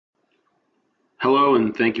Hello,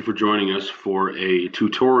 and thank you for joining us for a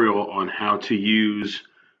tutorial on how to use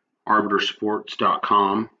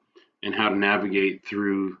ArbiterSports.com and how to navigate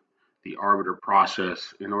through the Arbiter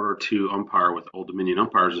process in order to umpire with Old Dominion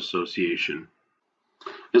Umpires Association.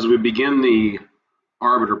 As we begin the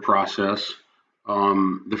Arbiter process,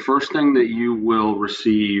 the first thing that you will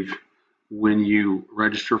receive when you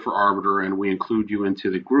register for Arbiter and we include you into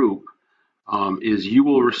the group is you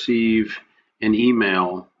will receive an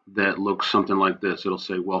email that looks something like this. It'll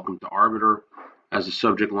say, "Welcome to Arbiter." As a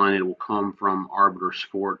subject line, it will come from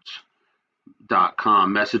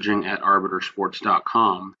ArbiterSports.com, messaging at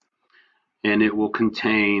ArbiterSports.com, and it will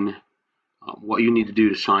contain what you need to do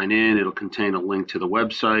to sign in. It'll contain a link to the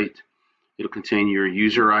website. It'll contain your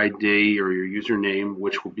user ID or your username,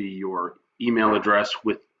 which will be your email address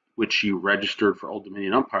with which you registered for Old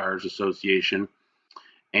Dominion Umpires Association,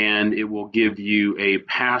 and it will give you a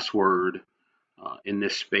password. In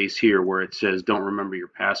this space here where it says don't remember your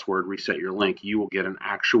password, reset your link, you will get an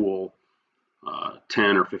actual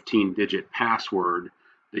 10 or 15 digit password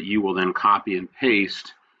that you will then copy and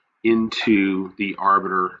paste into the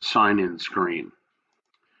Arbiter sign-in screen.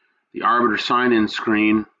 The Arbiter sign-in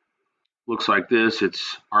screen looks like this.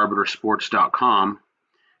 It's arbitersports.com,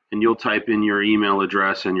 and you'll type in your email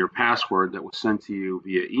address and your password that was sent to you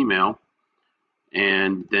via email,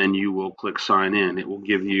 and then you will click sign in. It will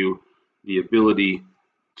give you the ability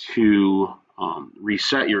to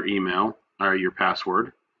reset your email or your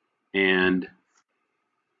password, and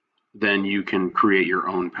then you can create your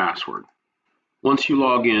own password. Once you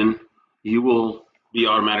log in, you will be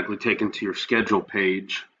automatically taken to your schedule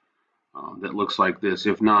page that looks like this.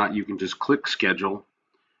 If not, you can just click schedule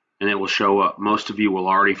and it will show up. Most of you will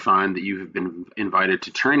already find that you have been invited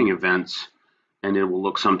to training events, and it will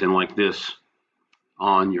look something like this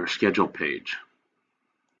on your schedule page.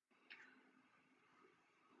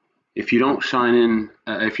 If you don't sign in,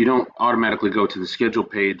 if you don't automatically go to the schedule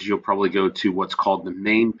page, you'll probably go to what's called the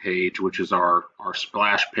main page, which is our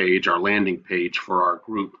splash page, our landing page for our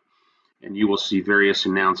group. And you will see various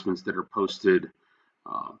announcements that are posted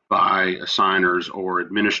by assigners or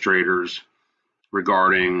administrators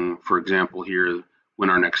regarding, for example, here, when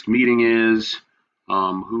our next meeting is,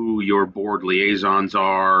 who your board liaisons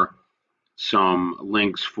are, some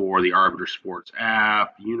links for the Arbiter Sports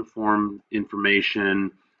app, uniform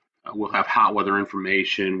information. We'll have hot weather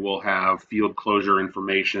information, we'll have field closure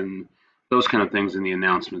information, those kind of things in the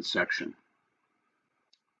announcements section.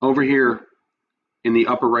 Over here in the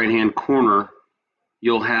upper right hand corner,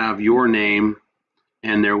 you'll have your name,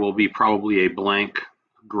 and there will be probably a blank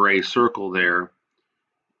gray circle there.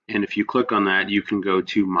 And if you click on that, you can go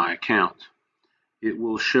to My Account. It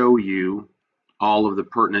will show you all of the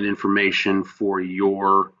pertinent information for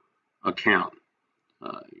your account.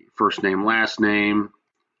 First name, last name,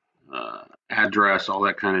 address, all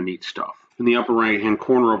that kind of neat stuff. In the upper right hand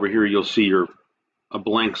corner over here, you'll see a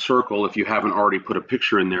blank circle. If you haven't already put a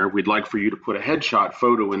picture in there, we'd like for you to put a headshot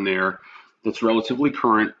photo in there that's relatively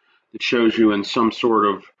current, that shows you in some sort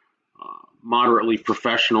of moderately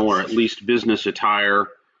professional or at least business attire.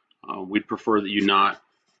 We'd prefer that you not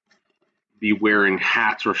be wearing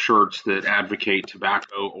hats or shirts that advocate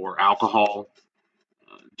tobacco or alcohol.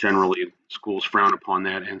 Generally, schools frown upon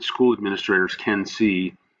that, and school administrators can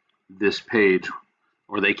see this page,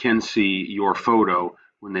 or they can see your photo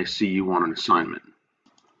when they see you on an assignment.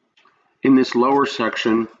 In this lower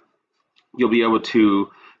section, you'll be able to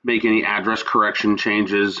make any address correction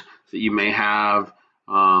changes that you may have.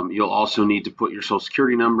 You'll also need to put your social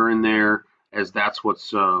security number in there, as that's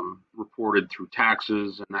what's reported through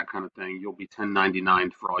taxes and that kind of thing. You'll be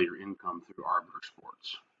 1099 for all your income through Arbiter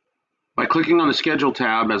Sports. By clicking on the schedule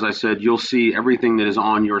tab, as I said, you'll see everything that is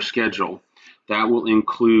on your schedule. That will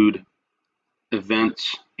include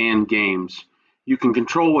events and games. You can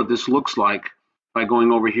control what this looks like by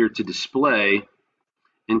going over here to display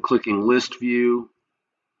and clicking list view,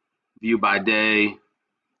 view by day,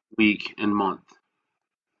 week, and month.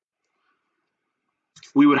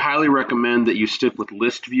 We would highly recommend that you stick with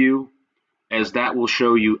list view, as that will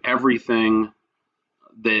show you everything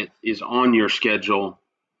that is on your schedule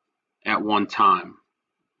at one time.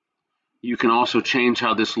 You can also change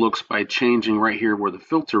how this looks by changing right here where the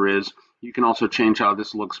filter is. You can also change how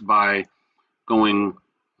this looks by going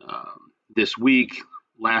this week,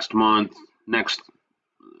 last month, next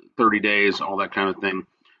 30 days, all that kind of thing.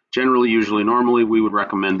 Generally, usually, normally, we would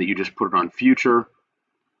recommend that you just put it on future,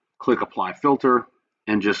 click apply filter,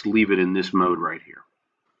 and just leave it in this mode right here.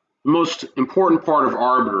 The most important part of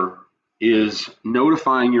Arbiter is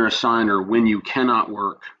notifying your assigner when you cannot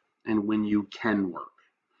work and when you can work.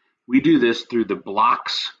 We do this through the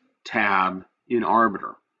blocks tab in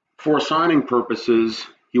Arbiter. For assigning purposes,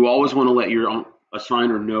 you always want to let your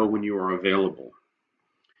assigner know when you are available.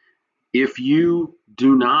 If you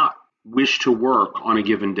do not wish to work on a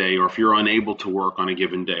given day, or if you're unable to work on a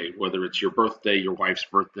given day, whether it's your birthday, your wife's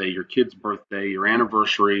birthday, your kid's birthday, your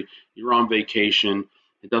anniversary, you're on vacation,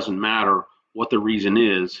 it doesn't matter what the reason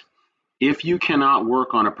is. If you cannot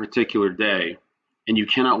work on a particular day and you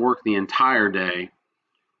cannot work the entire day,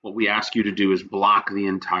 what we ask you to do is block the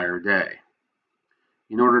entire day.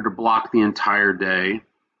 In order to block the entire day,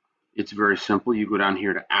 it's very simple. You go down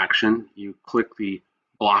here to Action, you click the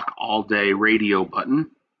Block All Day Radio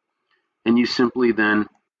button, and you simply then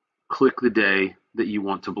click the day that you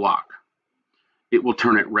want to block. It will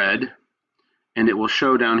turn it red, and it will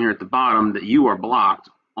show down here at the bottom that you are blocked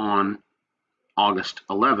on August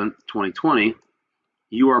 11th, 2020.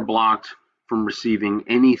 You are blocked from receiving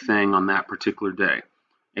anything on that particular day.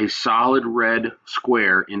 A solid red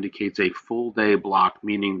square indicates a full day block,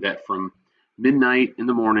 meaning that from midnight in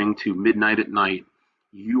the morning to midnight at night,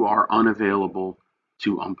 you are unavailable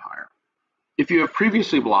to umpire. If you have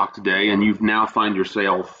previously blocked a day and you've now find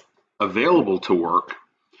yourself available to work,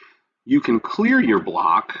 you can clear your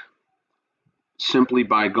block simply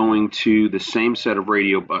by going to the same set of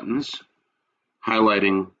radio buttons,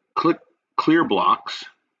 highlighting Click Clear Blocks,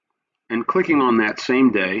 and clicking on that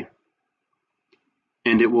same day,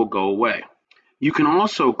 and it will go away. You can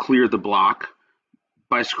also clear the block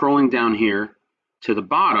by scrolling down here to the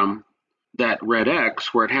bottom, that red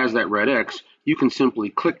X, where it has that red X, you can simply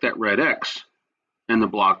click that red X and the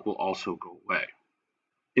block will also go away.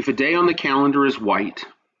 If a day on the calendar is white,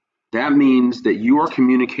 that means that you are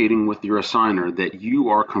communicating with your assigner that you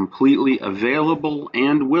are completely available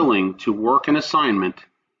and willing to work an assignment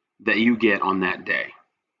that you get on that day.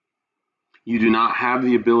 You do not have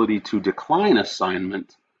the ability to decline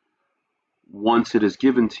assignment once it is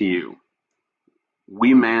given to you.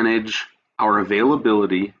 We manage our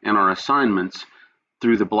availability and our assignments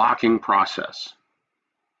through the blocking process.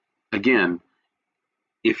 Again,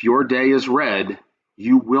 if your day is red,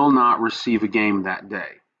 you will not receive a game that day.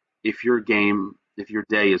 If your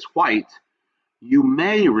day is white, you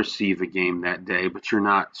may receive a game that day, but you're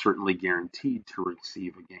not certainly guaranteed to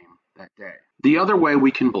receive a game that day. The other way we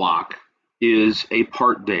can block is a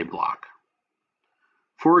part day block.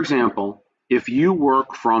 For example, if you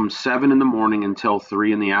work from 7 in the morning until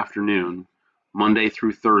 3 in the afternoon, Monday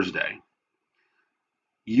through Thursday,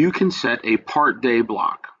 you can set a part day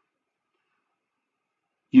block.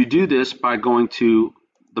 You do this by going to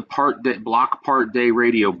the Block Part Day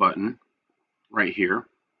radio button right here,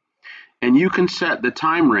 and you can set the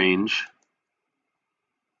time range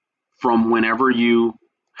from whenever you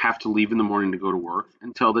have to leave in the morning to go to work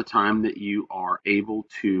until the time that you are able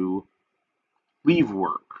to leave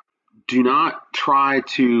work. Do not try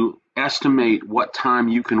to estimate what time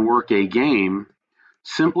you can work a game.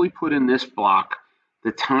 Simply put in this block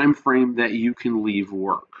the time frame that you can leave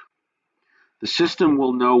work. The system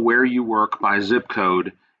will know where you work by zip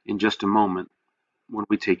code in just a moment when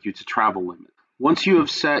we take you to travel limit. Once you have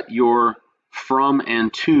set your from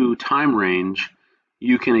and to time range,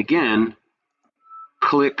 you can again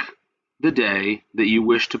click the day that you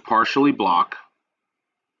wish to partially block,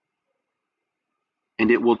 and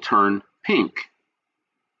it will turn pink.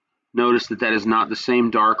 Notice that that is not the same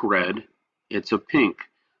dark red, it's a pink.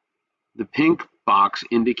 The pink box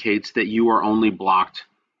indicates that you are only blocked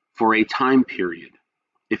for a time period.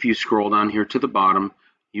 If you scroll down here to the bottom,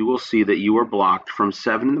 you will see that you are blocked from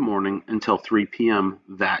 7 in the morning until 3 p.m.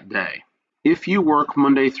 that day. If you work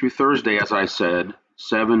Monday through Thursday, as I said,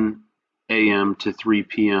 7 a.m. to 3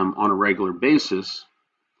 p.m. on a regular basis,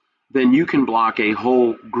 then you can block a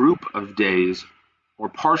whole group of days or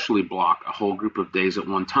partially block a whole group of days at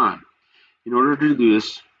one time. In order to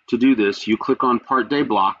do this, you click on Part Day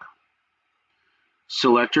Block,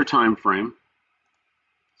 select your time frame,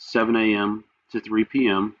 7 a.m. to 3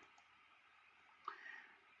 p.m.,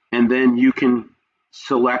 and then you can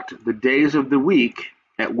select the days of the week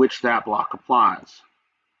at which that block applies.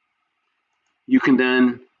 You can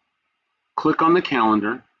then click on the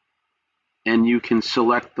calendar and you can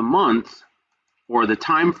select the month or the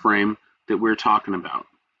time frame that we're talking about.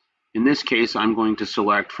 In this case, I'm going to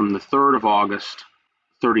select from the 3rd of August,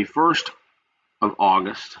 31st of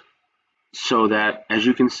August, so that, as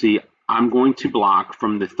you can see, I'm going to block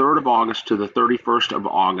from the 3rd of August to the 31st of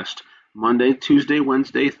August, Monday, Tuesday,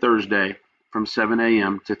 Wednesday, Thursday, from 7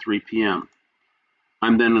 a.m. to 3 p.m.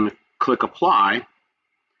 I'm then going to click Apply,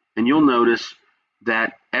 and you'll notice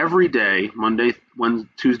that every day, Monday,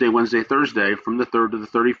 Tuesday, Wednesday, Thursday, from the 3rd to the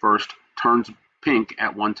 31st, turns pink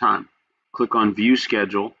at one time. Click on View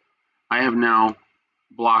Schedule. I have now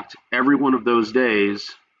blocked every one of those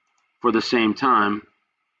days for the same time,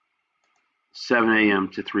 7 a.m.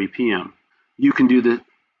 to 3 p.m. You can do the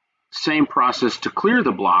same process to clear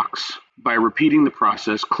the blocks by repeating the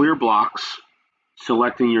process. Clear blocks,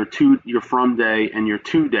 selecting your from day and your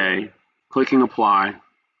to day, clicking apply,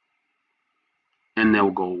 and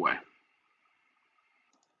they'll go away.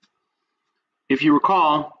 If you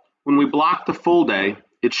recall, when we blocked the full day,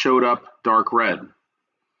 it showed up dark red.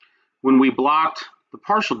 When we blocked the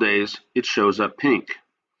partial days, it shows up pink.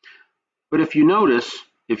 But if you notice,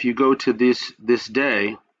 if you go to this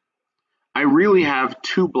day, I really have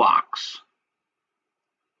 2 blocks.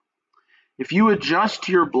 If you adjust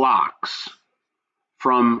your blocks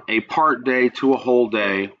from a part day to a whole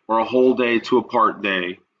day, or a whole day to a part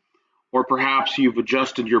day, or perhaps you've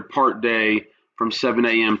adjusted your part day from 7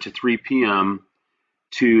 a.m. to 3 p.m.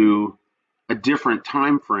 to a different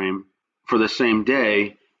time frame for the same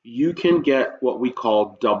day, you can get what we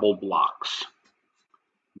call double blocks.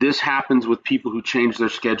 This happens with people who change their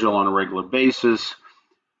schedule on a regular basis,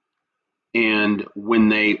 and when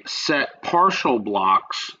they set partial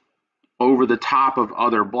blocks over the top of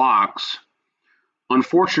other blocks,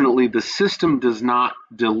 unfortunately, the system does not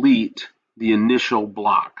delete the initial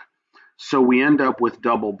block. So we end up with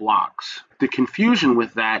double blocks. The confusion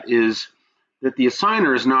with that is that the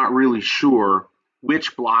assigner is not really sure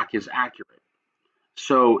which block is accurate.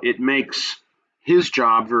 So it makes his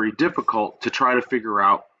job very difficult to try to figure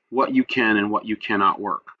out what you can and what you cannot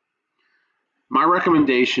work. My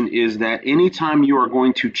recommendation is that anytime you are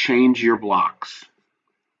going to change your blocks,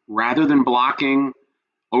 rather than blocking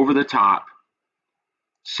over the top,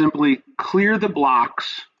 simply clear the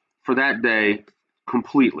blocks for that day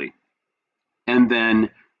completely, and then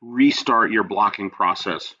restart your blocking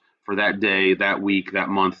process for that day, that week, that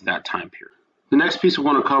month, that time period. The next piece I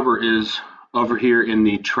want to cover is over here in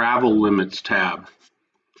the Travel Limits tab.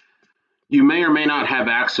 You may or may not have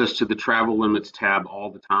access to the Travel Limits tab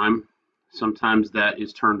all the time. Sometimes that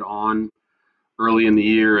is turned on early in the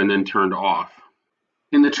year and then turned off.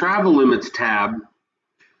 In the Travel Limits tab,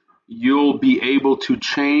 you'll be able to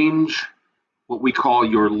change what we call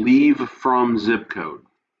your leave from zip code.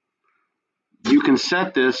 You can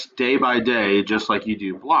set this day by day, just like you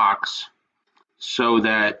do blocks, so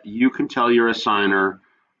that you can tell your assigner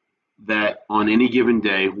that on any given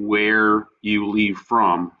day where you leave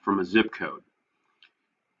from a zip code.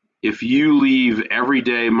 If you leave every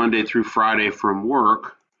day, Monday through Friday, from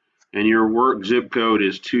work, and your work zip code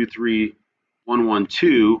is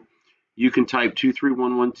 23112, you can type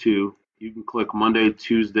 23112. You can click Monday,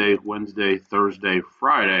 Tuesday, Wednesday, Thursday,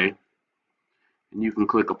 Friday, and you can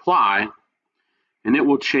click apply, and it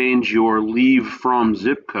will change your leave from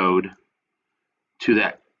zip code to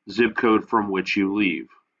that zip code from which you leave.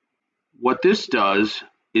 What this does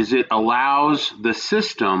is it allows the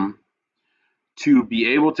system to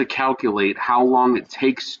be able to calculate how long it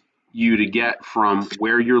takes you to get from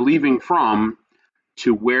where you're leaving from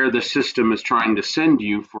to where the system is trying to send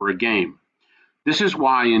you for a game. This is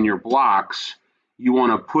why in your blocks, you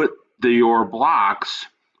want to put your blocks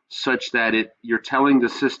such that you're telling the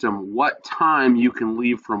system what time you can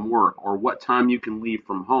leave from work or what time you can leave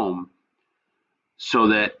from home, so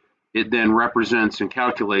that it then represents and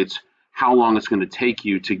calculates how long it's going to take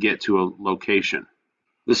you to get to a location.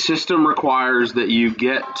 The system requires that you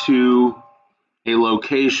get to a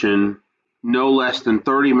location no less than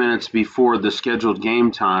 30 minutes before the scheduled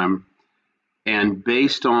game time, and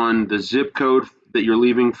based on the zip code that you're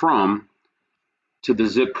leaving from to the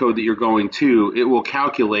zip code that you're going to, it will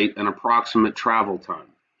calculate an approximate travel time.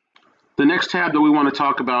 The next tab that we want to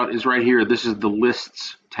talk about is right here. This is the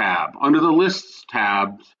Lists tab. Under the Lists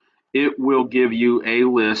tab, it will give you a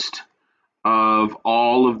list of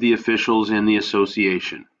all of the officials in the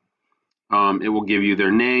association. It will give you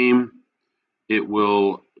their name, it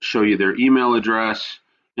will show you their email address,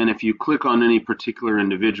 and if you click on any particular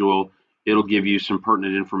individual, it'll give you some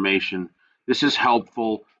pertinent information. This is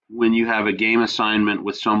helpful when you have a game assignment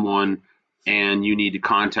with someone and you need to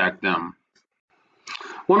contact them.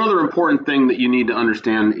 One other important thing that you need to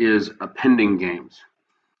understand is pending games.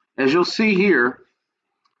 As you'll see here,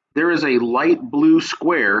 there is a light blue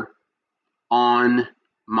square on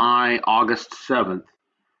my August 7th,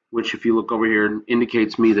 which, if you look over here,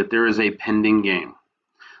 indicates me that there is a pending game.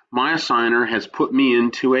 My assigner has put me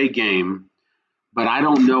into a game, but I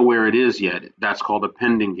don't know where it is yet. That's called a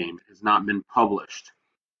pending game. It has not been published.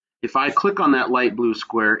 If I click on that light blue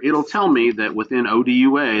square, it'll tell me that within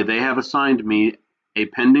ODUA, they have assigned me a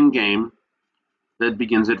pending game that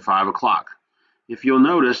begins at 5 o'clock. If you'll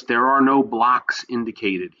notice, there are no blocks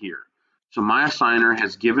indicated here. So my assigner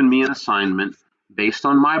has given me an assignment based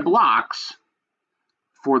on my blocks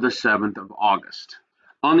for the 7th of August.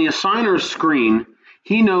 On the assigner's screen,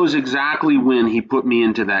 he knows exactly when he put me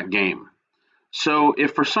into that game. So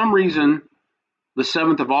if for some reason the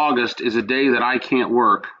 7th of August is a day that I can't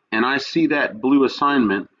work, and I see that blue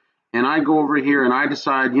assignment, and I go over here and I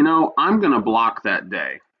decide, I'm going to block that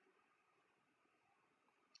day,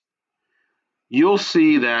 you'll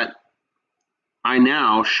see that I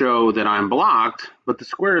now show that I'm blocked, but the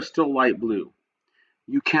square is still light blue.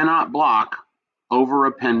 You cannot block over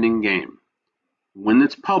a pending game. When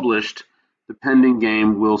it's published, the pending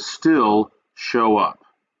game will still show up.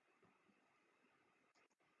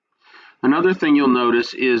 Another thing you'll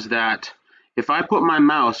notice is that if I put my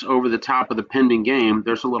mouse over the top of the pending game,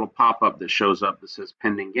 there's a little pop-up that shows up that says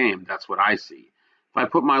pending game. That's what I see. If I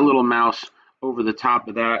put my little mouse over the top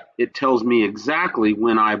of that, it tells me exactly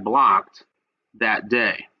when I blocked that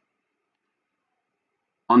day.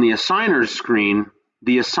 On the assigner's screen,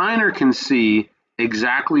 the assigner can see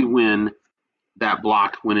exactly when that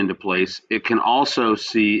block went into place. It can also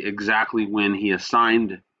see exactly when he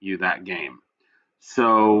assigned you that game.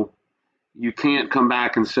 So you can't come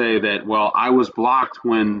back and say that, well, I was blocked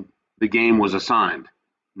when the game was assigned.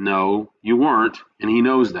 No, you weren't, and he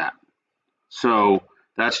knows that. So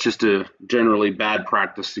that's just a generally bad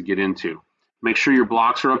practice to get into. Make sure your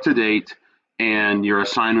blocks are up to date and your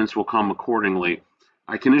assignments will come accordingly.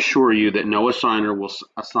 I can assure you that no assigner will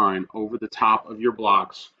assign over the top of your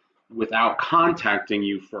blocks without contacting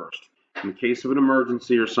you first. In the case of an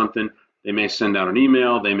emergency or something, they may send out an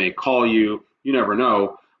email, they may call you, you never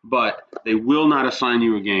know, but they will not assign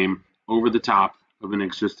you a game over the top of an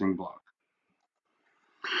existing block.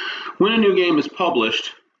 When a new game is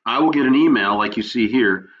published, I will get an email like you see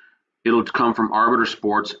here. It'll come from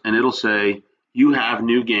ArbiterSports and it'll say, you have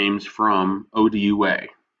new games from ODUA.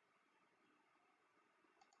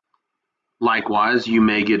 Likewise, you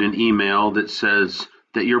may get an email that says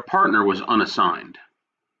that your partner was unassigned.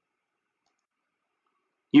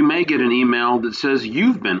 You may get an email that says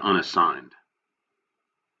you've been unassigned.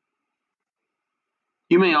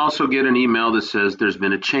 You may also get an email that says there's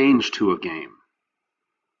been a change to a game.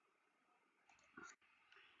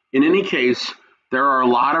 In any case, there are a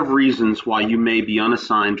lot of reasons why you may be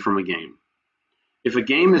unassigned from a game. If a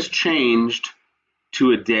game is changed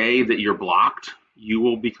to a day that you're blocked, you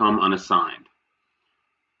will become unassigned.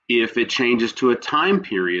 If it changes to a time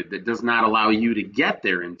period that does not allow you to get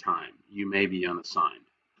there in time, you may be unassigned.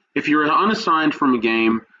 If you're unassigned from a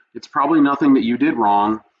game, it's probably nothing that you did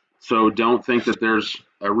wrong, so don't think that there's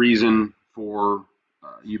a reason for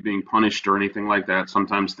you being punished or anything like that.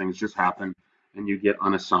 Sometimes things just happen and you get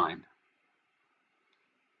unassigned.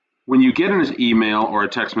 When you get an email or a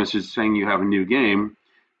text message saying you have a new game,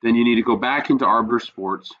 then you need to go back into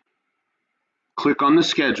ArbiterSports, click on the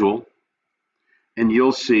schedule, and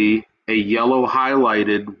you'll see a yellow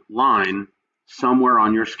highlighted line somewhere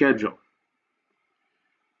on your schedule.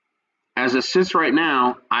 As it sits right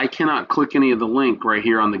now, I cannot click any of the link right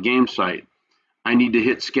here on the game site. I need to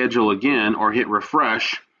hit schedule again or hit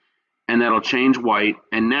refresh, and that'll change white,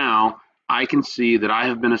 and now I can see that I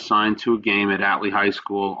have been assigned to a game at Atlee High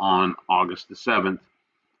School on August the 7th,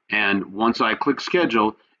 and once I click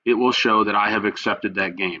schedule, it will show that I have accepted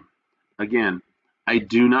that game. Again, I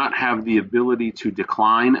do not have the ability to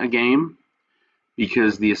decline a game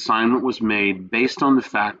because the assignment was made based on the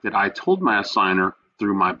fact that I told my assigner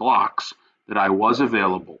through my blocks that I was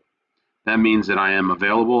available. That means that I am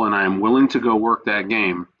available and I am willing to go work that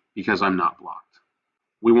game because I'm not blocked.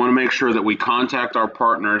 We want to make sure that we contact our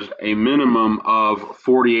partners a minimum of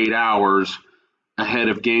 48 hours ahead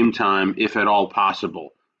of game time, if at all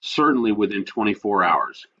possible, certainly within 24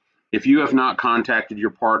 hours. If you have not contacted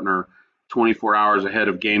your partner 24 hours ahead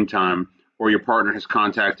of game time, or your partner has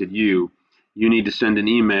contacted you, you need to send an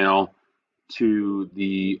email to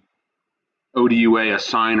the ODUA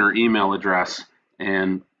assigner email address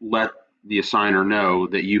and let the assigner know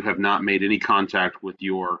that you have not made any contact with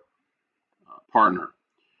your partner.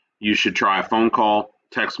 You should try a phone call,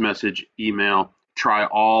 text message, email, try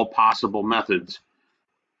all possible methods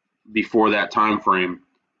before that time frame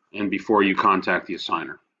and before you contact the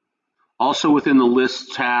assigner. Also within the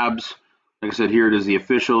list tabs, like I said, here it is the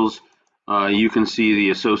officials. You can see the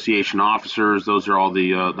association officers. Those are all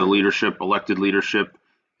the leadership, elected leadership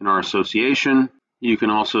in our association. You can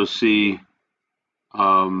also see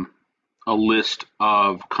a list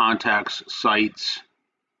of contacts, sites,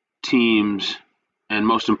 teams, and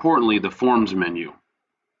most importantly, the forms menu.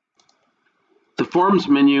 The forms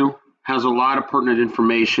menu has a lot of pertinent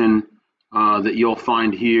information that you'll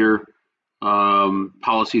find here.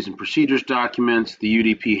 Policies and procedures documents, the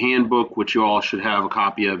UDP handbook, which you all should have a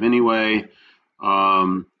copy of anyway,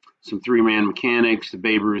 some three-man mechanics, the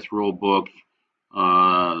Babe Ruth rule book,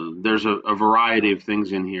 There's a variety of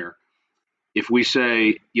things in here. If we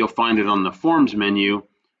say you'll find it on the forms menu,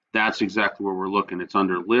 that's exactly where we're looking. It's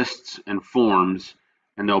under lists and forms,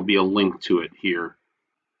 and there'll be a link to it here.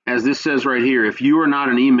 As this says right here, if you are not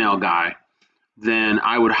an email guy, then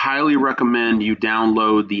I would highly recommend you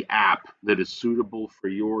download the app that is suitable for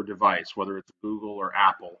your device, whether it's Google or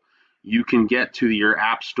Apple. You can get to your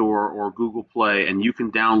App Store or Google Play, and you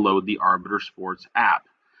can download the ArbiterSports app.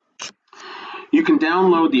 You can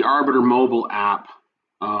download the Arbiter mobile app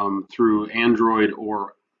through Android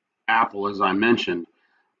or Apple, as I mentioned,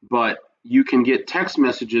 but you can get text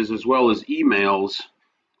messages as well as emails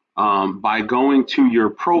by going to your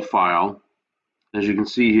profile, as you can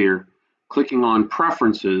see here, clicking on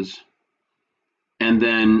Preferences, and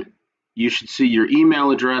then you should see your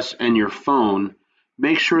email address and your phone.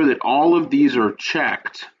 Make sure that all of these are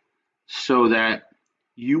checked so that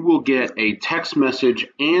you will get a text message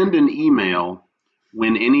and an email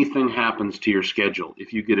when anything happens to your schedule.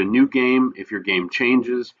 If you get a new game, if your game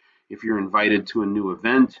changes, if you're invited to a new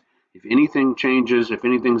event, if anything changes, if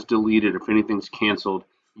anything's deleted, if anything's canceled,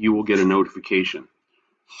 you will get a notification.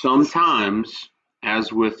 Sometimes,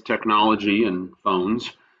 as with technology and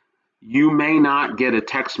phones, you may not get a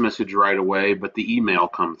text message right away, but the email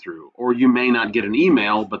come through, or you may not get an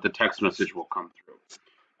email, but the text message will come through.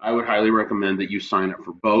 I would highly recommend that you sign up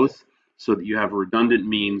for both so that you have a redundant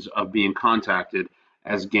means of being contacted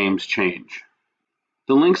as games change.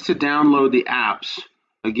 The links to download the apps,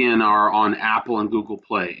 again, are on Apple and Google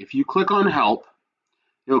Play. If you click on Help,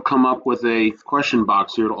 it'll come up with a question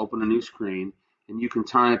box here. It'll open a new screen, and you can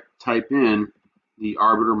type in the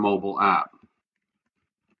Arbiter mobile app.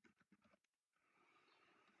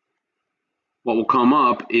 What will come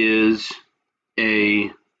up is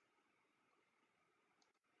you'll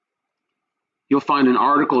find an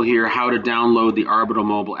article here, how to download the Arbiter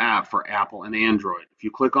mobile app for Apple and Android. If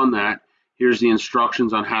you click on that, here's the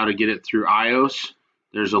instructions on how to get it through iOS.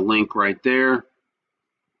 There's a link right there.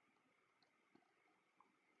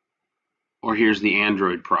 Or here's the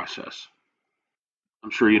Android process.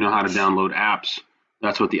 I'm sure you know how to download apps.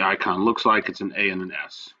 That's what the icon looks like. It's an A and an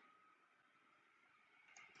S.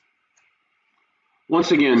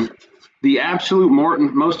 Once again, the absolute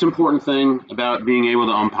most important thing about being able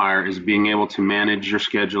to umpire is being able to manage your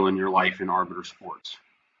schedule and your life in ArbiterSports.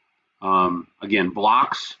 Again,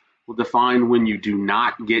 blocks will define when you do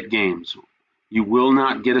not get games. You will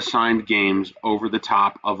not get assigned games over the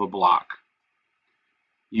top of a block.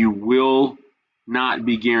 You will not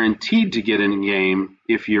be guaranteed to get in a game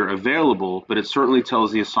if you're available, but it certainly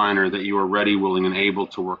tells the assigner that you are ready, willing, and able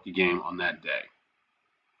to work a game on that day.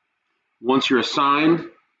 Once you're assigned,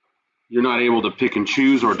 you're not able to pick and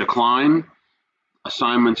choose or decline.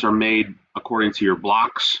 Assignments are made according to your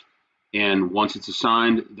blocks, and once it's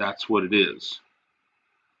assigned, that's what it is.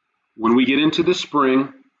 When we get into the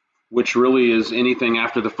spring, which really is anything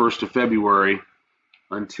after the 1st of February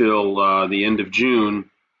until the end of June,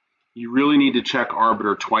 you really need to check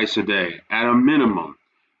Arbiter twice a day. At a minimum,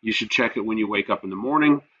 you should check it when you wake up in the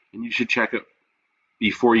morning, and you should check it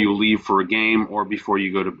before you leave for a game or before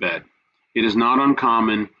you go to bed. It is not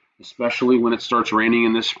uncommon, especially when it starts raining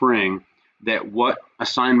in the spring, that what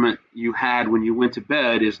assignment you had when you went to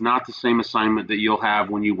bed is not the same assignment that you'll have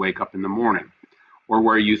when you wake up in the morning. Or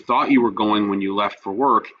where you thought you were going when you left for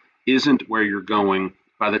work isn't where you're going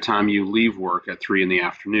by the time you leave work at 3 in the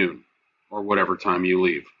afternoon or whatever time you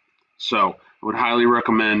leave. So I would highly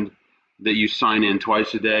recommend that you sign in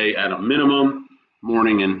twice a day at a minimum,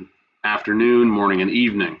 morning and afternoon, morning and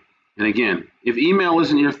evening. And again, if email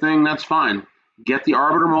isn't your thing, that's fine. Get the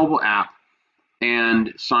Arbiter mobile app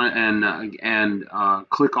and sign and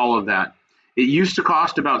click all of that. It used to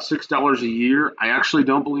cost about $6 a year. I actually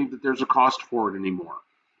don't believe that there's a cost for it anymore.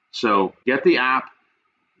 So get the app,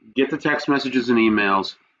 get the text messages and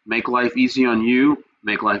emails, make life easy on you,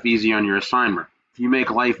 make life easy on your assigner. If you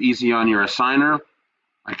make life easy on your assigner,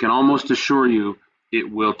 I can almost assure you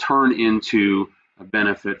it will turn into a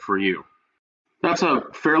benefit for you. That's a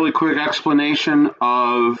fairly quick explanation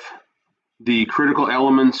of the critical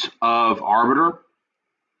elements of Arbiter.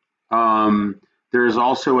 There is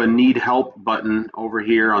also a need help button over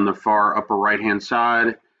here on the far upper right hand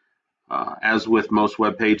side. As with most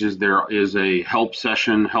web pages, there is a help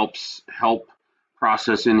session, help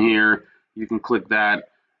process in here. You can click that,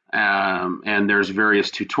 and there's various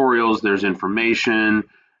tutorials, there's information,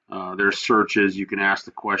 there's searches, you can ask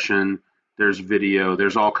the question, there's video,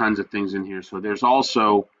 there's all kinds of things in here. So there's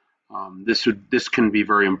also, this can be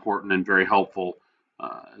very important and very helpful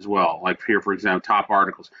as well. Like here, for example, top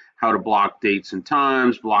articles, how to block dates and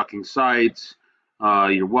times, blocking sites,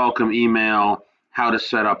 your welcome email, how to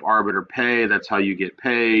set up Arbiter Pay, that's how you get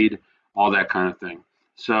paid, all that kind of thing.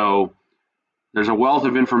 So there's a wealth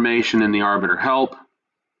of information in the Arbiter Help,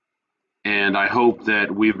 and I hope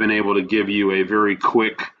that we've been able to give you a very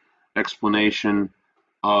quick explanation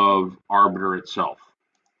of Arbiter itself.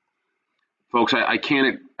 Folks, I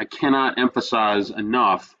cannot emphasize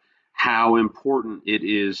enough how important it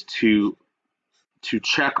is to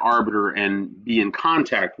check Arbiter and be in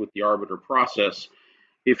contact with the Arbiter process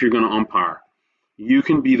if you're going to umpire. You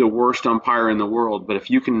can be the worst umpire in the world, but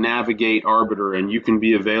if you can navigate Arbiter and you can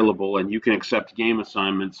be available and you can accept game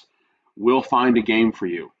assignments, we'll find a game for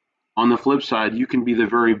you. On the flip side, you can be the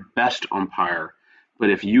very best umpire, but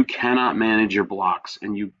if you cannot manage your blocks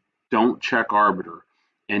and you don't check Arbiter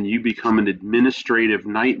and you become an administrative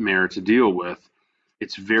nightmare to deal with,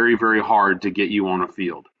 it's very, very hard to get you on a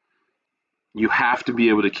field. You have to be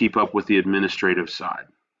able to keep up with the administrative side.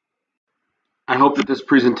 I hope that this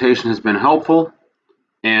presentation has been helpful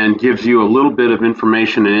and gives you a little bit of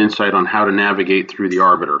information and insight on how to navigate through the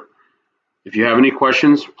Arbiter. If you have any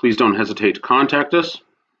questions, please don't hesitate to contact us,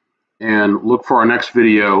 and look for our next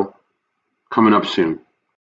video coming up soon.